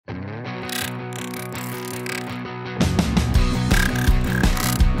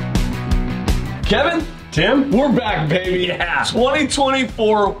Kevin? Tim? We're back, baby. Yeah.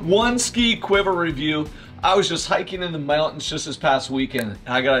 2024 One Ski Quiver review. I was just hiking in the mountains just this past weekend,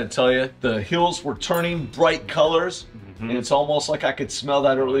 and I gotta tell you, the hills were turning bright colors, and it's almost like I could smell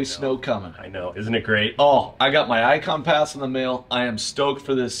that early snow coming. I know, isn't it great? Oh, I got my Icon Pass in the mail. I am stoked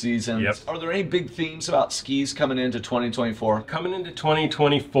for this season. Yep. Are there any big themes about skis coming into 2024? Coming into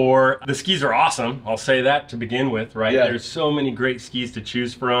 2024, the skis are awesome. I'll say that to begin with, right? Yeah. There's so many great skis to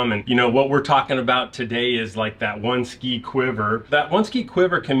choose from. And you know, what we're talking about today is like that One Ski Quiver. That One Ski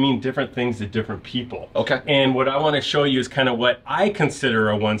Quiver can mean different things to different people. Okay. And what I want to show you is kind of what I consider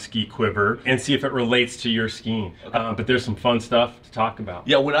a One Ski Quiver and see if it relates to your skiing. Okay. But there's some fun stuff to talk about.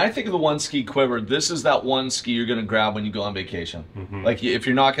 Yeah, when I think of the One Ski Quiver, this is that one ski you're gonna grab when you go on vacation. Like if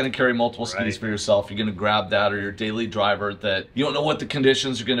you're not gonna carry multiple skis for yourself, you're gonna grab that, or your daily driver that you don't know what the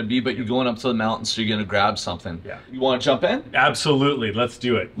conditions are gonna be, but you're going up to the mountains, so you're gonna grab something. Yeah. You wanna jump in? Absolutely, let's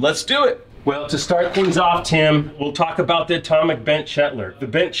do it. Let's do it. Well, to start things off, Tim, we'll talk about the atomic bent Chetler. The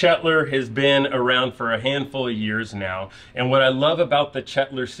bent Chetler has been around for a handful of years now, and what I love about the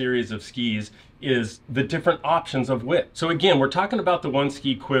Chetler series of skis is the different options of width. So again, we're talking about the One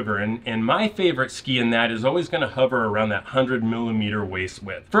Ski Quiver, and my favorite ski in that is always going to hover around that 100mm waist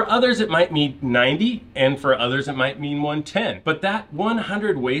width. For others it might mean 90, and for others it might mean 110. But that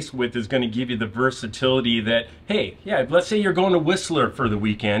 100 waist width is going to give you the versatility that, hey, yeah, let's say you're going to Whistler for the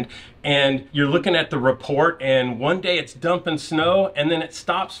weekend, and you're looking at the report, and one day it's dumping snow, and then it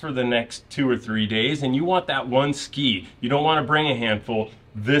stops for the next 2 or 3 days, and you want that one ski. You don't want to bring a handful.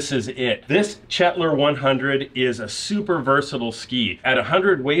 This is it. This Chetler 100 is a super versatile ski. At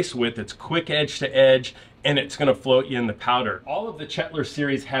 100 waist width, it's quick edge to edge, and it's going to float you in the powder. All of the Chetler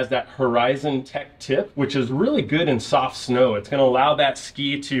series has that Horizon Tech tip, which is really good in soft snow. It's going to allow that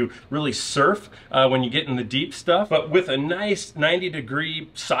ski to really surf when you get in the deep stuff, but with a nice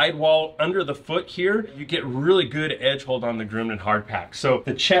 90-degree sidewall under the foot here, you get really good edge hold on the groomed and hardpack. So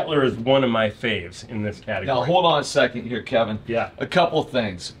the Chetler is one of my faves in this category. Now hold on a second here, Kevin. Yeah. A couple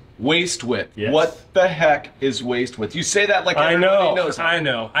things. Waist width. Yes. What the heck is waist width? You say that like everybody knows. I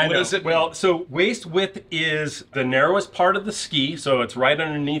know. What does it mean? Well, so waist width is the narrowest part of the ski, so it's right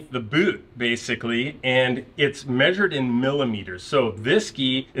underneath the boot, basically, and it's measured in millimeters. So this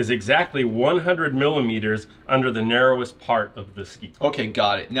ski is exactly 100 millimeters under the narrowest part of the ski. Okay,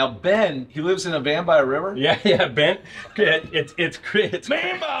 got it. Now Ben, he lives in a van by a river? Yeah, Ben. It's Chris.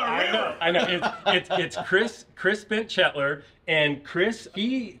 Man by a river! I know. It's Chris Bent Chetler. And Chris,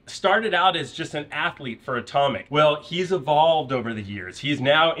 he started out as just an athlete for Atomic. Well, he's evolved over the years. He's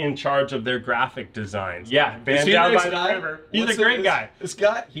now in charge of their graphic designs. Yeah, Ben down by the river. He's a great guy. This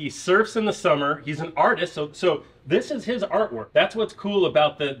guy? He surfs in the summer. He's an artist, so this is his artwork. That's what's cool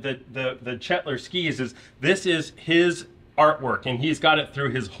about the Chetler skis, is this is his artwork, and he's got it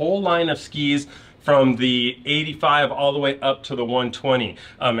through his whole line of skis, from the 85 all the way up to the 120,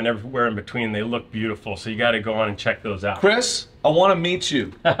 and everywhere in between. They look beautiful, so you got to go on and check those out. Chris, I want to meet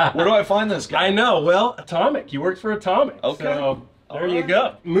you. Where do I find this guy? I know. Well, Atomic. He works for Atomic. Okay. So there you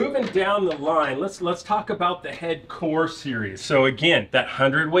go. Moving down the line, let's talk about the Head Core series. So again, that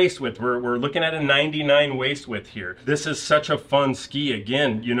 100 waist width, we're looking at a 99 waist width here. This is such a fun ski.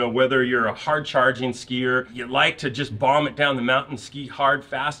 Again, you know, whether you're a hard charging skier, you like to just bomb it down the mountain, ski hard,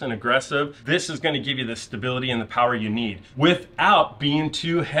 fast, and aggressive, this is going to give you the stability and the power you need without being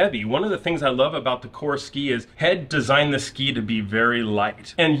too heavy. One of the things I love about the Core ski is Head designed the ski to be very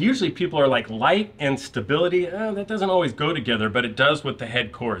light. And usually people are like, light and stability, that doesn't always go together, but it does with the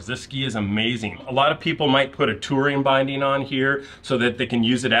Head Cores. This ski is amazing. A lot of people might put a touring binding on here so that they can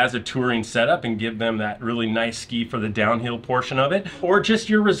use it as a touring setup and give them that really nice ski for the downhill portion of it, or just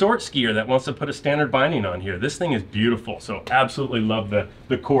your resort skier that wants to put a standard binding on here. This thing is beautiful, so absolutely love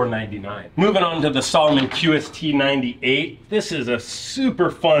the Core 99. Moving on to the Salomon QST 98. This is a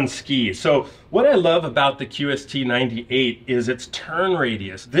super fun ski. So what I love about the QST 98 is its turn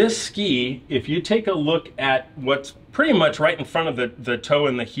radius. This ski, if you take a look at what's pretty much right in front of the toe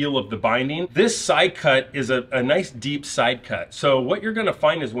and the heel of the binding, this side cut is a nice deep side cut. So what you're gonna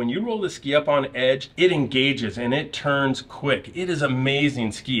find is when you roll the ski up on edge, it engages and it turns quick. It is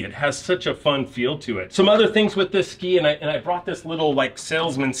amazing ski. It has such a fun feel to it. Some other things with this ski, and I brought this little like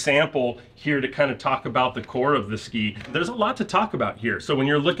salesman sample here to kind of talk about the core of the ski. There's a lot to talk about here. So when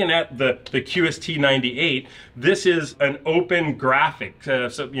you're looking at the QST QST 98. This is an open graphic,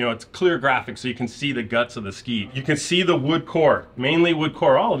 so you know, it's clear graphic, so you can see the guts of the ski. You can see the wood core, mainly wood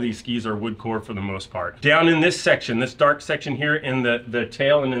core. All of these skis are wood core for the most part. Down in this section, this dark section here in the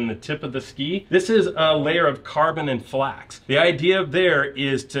tail and in the tip of the ski, this is a layer of carbon and flax. The idea there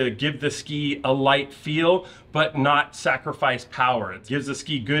is to give the ski a light feel, but not sacrifice power. It gives the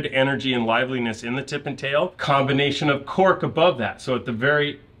ski good energy and liveliness in the tip and tail. Combination of cork above that. So at the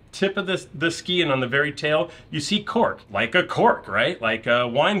very tip of the ski and on the very tail, you see cork, like a cork, right? Like a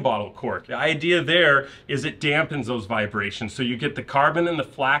wine bottle cork. The idea there is it dampens those vibrations. So you get the carbon and the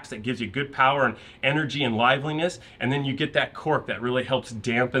flax that gives you good power and energy and liveliness, and then you get that cork that really helps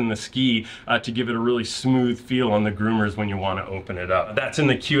dampen the ski to give it a really smooth feel on the groomers when you want to open it up. That's in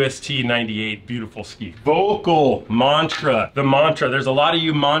the QST 98, beautiful ski. Volkl Mantra, the Mantra. There's a lot of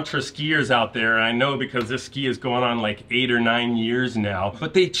you Mantra skiers out there, and I know because this ski is going on like 8 or 9 years now,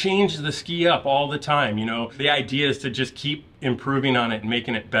 but they change the ski up all the time. You know, the idea is to just keep improving on it and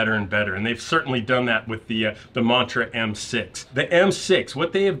making it better and better, and they've certainly done that with the Mantra M6. The M6,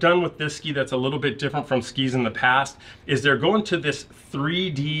 what they have done with this ski that's a little bit different from skis in the past is they're going to this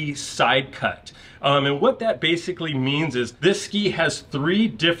 3D side cut. And what that basically means is this ski has 3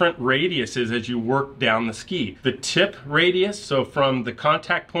 different radiuses as you work down the ski. The tip radius, so from the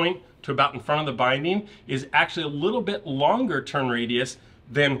contact point to about in front of the binding, is actually a little bit longer turn radius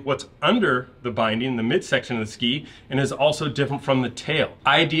than what's under the binding, the midsection of the ski, and is also different from the tail.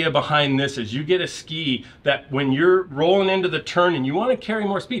 Idea behind this is you get a ski that when you're rolling into the turn and you want to carry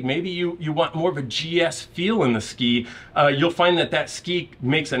more speed, maybe you want more of a GS feel in the ski, you'll find that that ski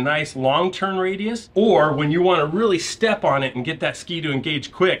makes a nice long turn radius, or when you want to really step on it and get that ski to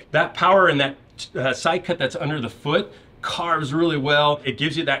engage quick, that power in that side cut that's under the foot carves really well. It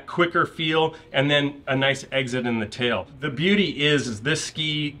gives you that quicker feel and then a nice exit in the tail. The beauty is this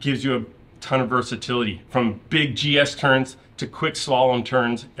ski gives you a ton of versatility from big GS turns to quick slalom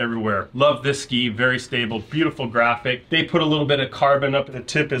turns everywhere. Love this ski, very stable, beautiful graphic. They put a little bit of carbon up at the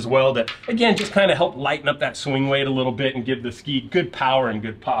tip as well to, again, just kind of help lighten up that swing weight a little bit and give the ski good power and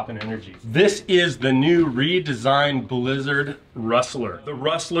good pop and energy. This is the new redesigned Blizzard Rustler. The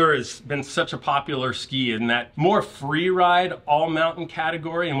Rustler has been such a popular ski in that more free ride, all mountain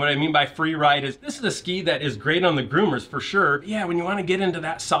category. And what I mean by free ride is this is a ski that is great on the groomers for sure. But yeah, when you want to get into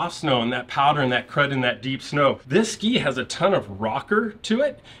that soft snow and that powder and that crud and that deep snow, this ski has a ton of rocker to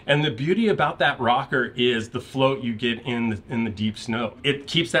it, and the beauty about that rocker is the float you get in the deep snow. It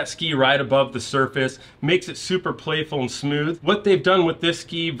keeps that ski right above the surface, makes it super playful and smooth. What they've done with this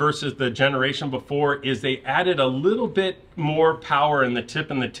ski versus the generation before is they added a little bit more power in the tip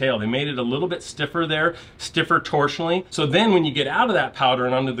and the tail. They made it a little bit stiffer there, stiffer torsionally. So then when you get out of that powder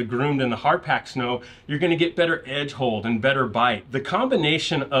and onto the groomed and the hard pack snow, you're going to get better edge hold and better bite. The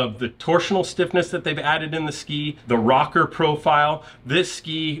combination of the torsional stiffness that they've added in the ski, the rocker profile, this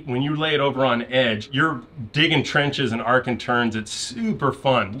ski, when you lay it over on edge, you're digging trenches and arcing turns. It's super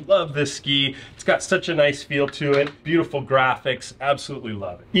fun. Love this ski. It's got such a nice feel to it. Beautiful graphics. Absolutely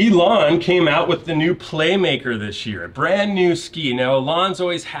love it. Elan came out with the new Playmaker this year. A brand new ski. Now, Elan's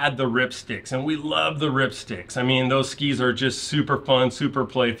always had the ripsticks, and we love the ripsticks. I mean, those skis are just super fun, super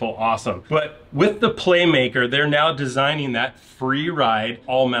playful, awesome. But with the Playmaker, they're now designing that free ride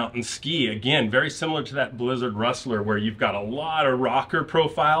all mountain ski. Again, very similar to that Blizzard Rustler where you've got a lot of rocker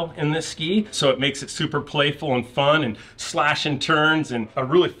profile in this ski. So it makes it super playful and fun and slashing turns and a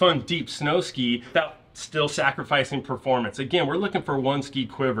really fun deep snow ski without still sacrificing performance. Again, we're looking for one ski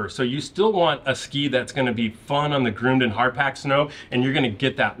quiver, so you still want a ski that's going to be fun on the groomed and hard pack snow, and you're going to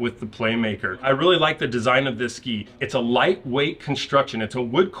get that with the Playmaker. I really like the design of this ski. It's a lightweight construction. It's a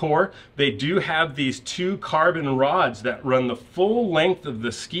wood core. They do have these 2 carbon rods that run the full length of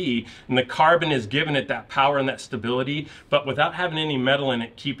the ski, and the carbon is giving it that power and that stability, but without having any metal in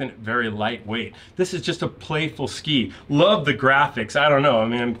it, keeping it very lightweight. This is just a playful ski. Love the graphics. I don't know. I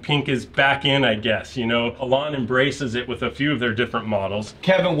mean, pink is back in, I guess. You know, Elan embraces it with a few of their different models.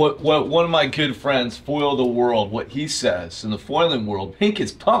 Kevin, what one of my good friends, Foil the World, what he says in the foiling world, pink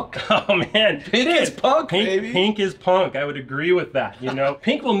is punk. Oh man, pink is punk, baby. Pink is punk. I would agree with that. You know,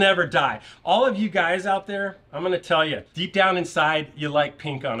 pink will never die. All of you guys out there, I'm gonna tell you, deep down inside, you like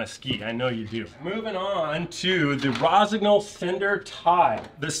pink on a ski. I know you do. Moving on to the Rossignol Sender Ti.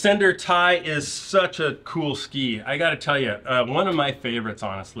 The Sender Ti is such a cool ski. I gotta tell you, one of my favorites,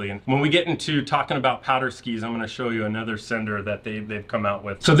 honestly. And when we get into talking about about powder skis, I'm going to show you another Sender that they've come out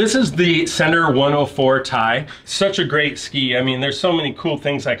with. So this is the Sender 104 Ti. Such a great ski. I mean, there's so many cool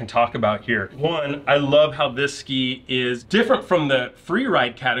things I can talk about here. One, I love how this ski is different from the free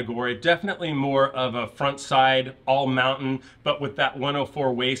ride category, definitely more of a front side, all mountain, but with that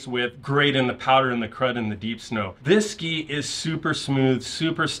 104 waist width, great in the powder and the crud and the deep snow. This ski is super smooth,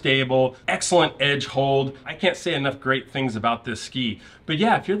 super stable, excellent edge hold. I can't say enough great things about this ski. But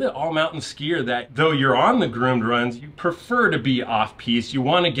yeah, if you're the all-mountain skier that, though you're on the groomed runs, you prefer to be off-piste, you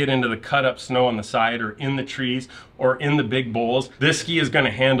want to get into the cut-up snow on the side or in the trees or in the big bowls, this ski is going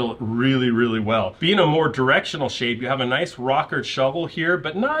to handle it really, really well. Being a more directional shape, you have a nice rocker shovel here,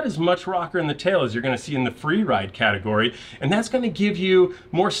 but not as much rocker in the tail as you're going to see in the free ride category, and that's going to give you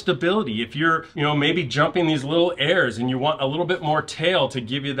more stability. If you're, maybe jumping these little airs and you want a little bit more tail to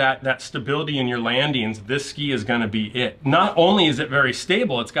give you that stability in your landings, this ski is going to be it. Not only is it very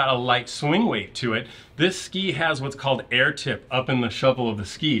stable, it's got a light swing weight to it. This ski has what's called air tip up in the shovel of the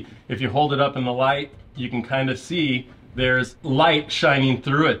ski. If you hold it up in the light, you can kind of see there's light shining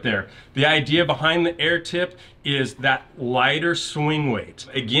through it there. The idea behind the air tip is that lighter swing weight.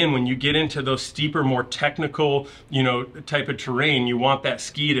 Again, when you get into those steeper, more technical, type of terrain, you want that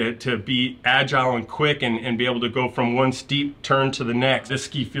ski to be agile and quick and be able to go from one steep turn to the next. This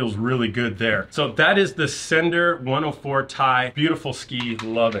ski feels really good there. So that is the Sender 104 Ti. Beautiful ski,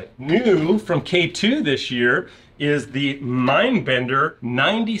 love it. New from K2 this year is the Mindbender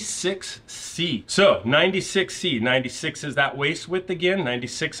 96C. So 96C, 96 is that waist width again,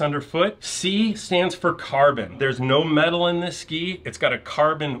 96 underfoot. C stands for carbon. There's no metal in this ski. It's got a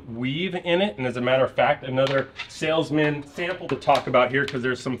carbon weave in it. And as a matter of fact, another salesman sample to talk about here because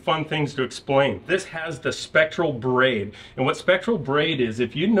there's some fun things to explain. This has the spectral braid. And what spectral braid is,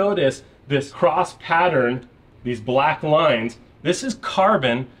 if you notice this cross pattern, these black lines, this is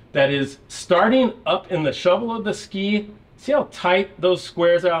carbon that is starting up in the shovel of the ski. See how tight those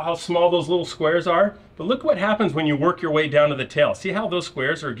squares are, how small those little squares are? But look what happens when you work your way down to the tail. See how those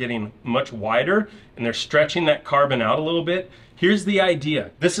squares are getting much wider and they're stretching that carbon out a little bit? Here's the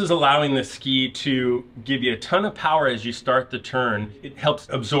idea. This is allowing the ski to give you a ton of power as you start the turn. It helps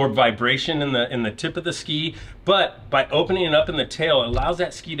absorb vibration in the tip of the ski, but by opening it up in the tail, it allows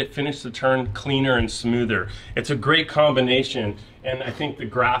that ski to finish the turn cleaner and smoother. It's a great combination, and I think the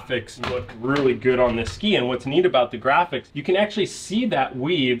graphics look really good on this ski. And what's neat about the graphics, you can actually see that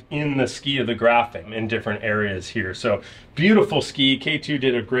weave in the ski of the graphic in different areas here. So beautiful ski. K2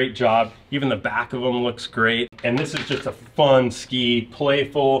 did a great job. Even the back of them looks great. And this is just a fun ski,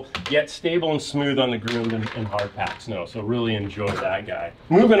 playful, yet stable and smooth on the groomed and hard pack snow. So really enjoy that guy.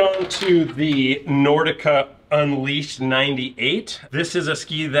 Moving on to the Nordica Unleashed 98. This is a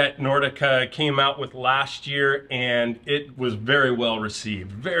ski that Nordica came out with last year and it was very well received.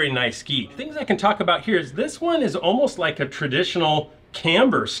 Very nice ski. Things I can talk about here is this one is almost like a traditional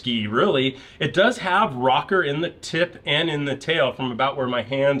camber ski, really. It does have rocker in the tip and in the tail from about where my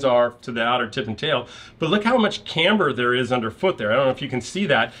hands are to the outer tip and tail, but look how much camber there is underfoot there. I don't know if you can see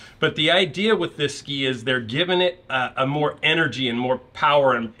that, but the idea with this ski is they're giving it a more energy and more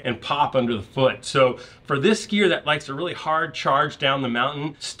power and pop under the foot. So for this skier that likes a really hard charge down the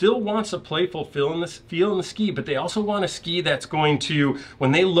mountain, still wants a playful feel in the ski, but they also want a ski that's going to,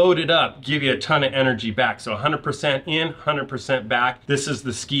 when they load it up, give you a ton of energy back. So 100% in, 100% back. This is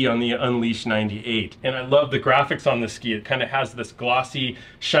the ski on the Unleashed 98. And I love the graphics on the ski. It kind of has this glossy,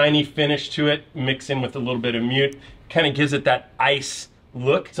 shiny finish to it, mixed in with a little bit of mute. Kind of gives it that ice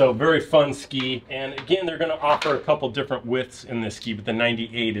look. So very fun ski. And again, they're going to offer a couple different widths in this ski, but the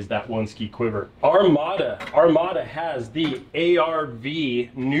 98 is that one Ski Quiver. Armada has the ARV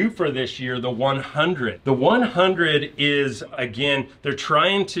new for this year, the 100. The 100 is, again, they're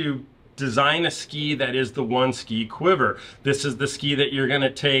trying to design a ski that is the one Ski Quiver. This is the ski that you're going to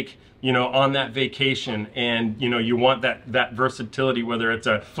take, on that vacation, and you want that versatility, whether it's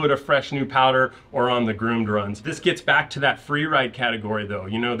a foot of fresh new powder or on the groomed runs. This gets back to that free ride category though.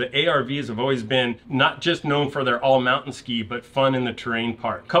 The ARVs have always been not just known for their all mountain ski, but fun in the terrain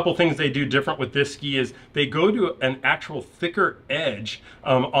part. A couple things they do different with this ski is they go to an actual thicker edge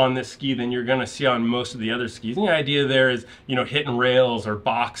on this ski than you're going to see on most of the other skis. And the idea there is, hitting rails or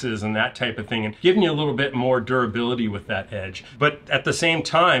boxes and that type of thing, and giving you a little bit more durability with that edge. But at the same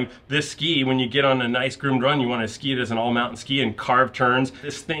time, this ski, when you get on a nice groomed run, you want to ski it as an all-mountain ski and carve turns.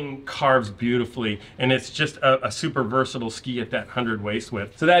 This thing carves beautifully, and it's just a super versatile ski at that 100 waist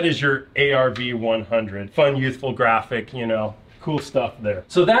width. So that is your ARV 100. Fun, youthful graphic, cool stuff there.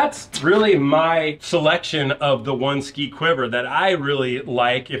 So that's really my selection of the one Ski Quiver that I really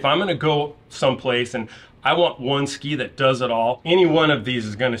like. If I'm going to go someplace and I want one ski that does it all. Any one of these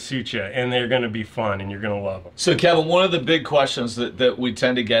is going to suit you, and they're going to be fun, and you're going to love them. So Kevin, one of the big questions that we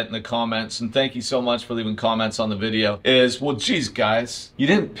tend to get in the comments, and thank you so much for leaving comments on the video, is, well, geez, guys, you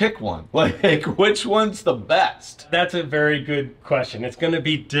didn't pick one. Like, which one's the best? That's a very good question. It's going to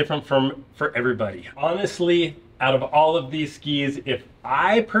be different for everybody. Honestly, out of all of these skis, if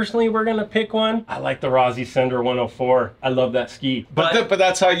I personally were going to pick one, I like the Rossignol Sender 104. I love that ski. But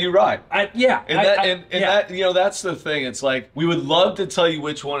that's how you ride. Yeah. That, you know, that's the thing. It's like, we would love to tell you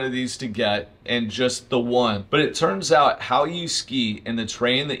which one of these to get and just the one. But it turns out how you ski and the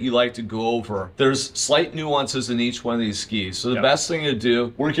terrain that you like to go over, there's slight nuances in each one of these skis. So the best thing to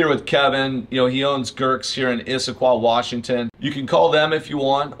do, we're here with Kevin. You know, he owns Gurks here in Issaquah, Washington. You can call them if you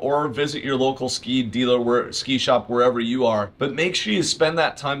want, or visit your local ski dealer, ski shop, wherever you are. But make sure you spend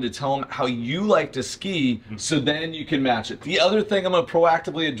that time to tell them how you like to ski, so then you can match it. The other thing I'm going to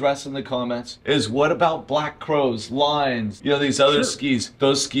proactively address in the comments is, what about Black Crows, Lines, you know, these other skis?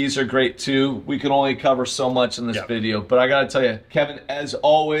 Those skis are great too. We can only cover so much in this video, but I got to tell you, Kevin, as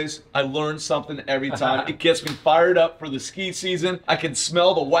always, I learn something every time. It gets me fired up for the ski season. I can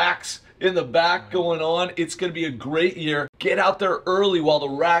smell the wax in the back going on. It's going to be a great year. Get out there early while the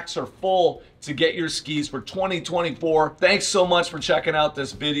racks are full to get your skis for 2024. Thanks so much for checking out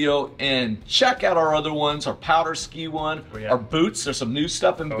this video, and check out our other ones, our powder ski one, our boots. There's some new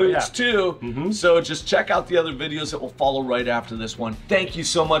stuff in boots too. So just check out the other videos that will follow right after this one. Thank you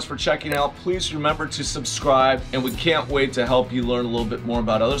so much for checking out. Please remember to subscribe, and we can't wait to help you learn a little bit more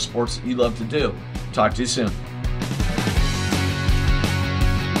about other sports that you love to do. Talk to you soon.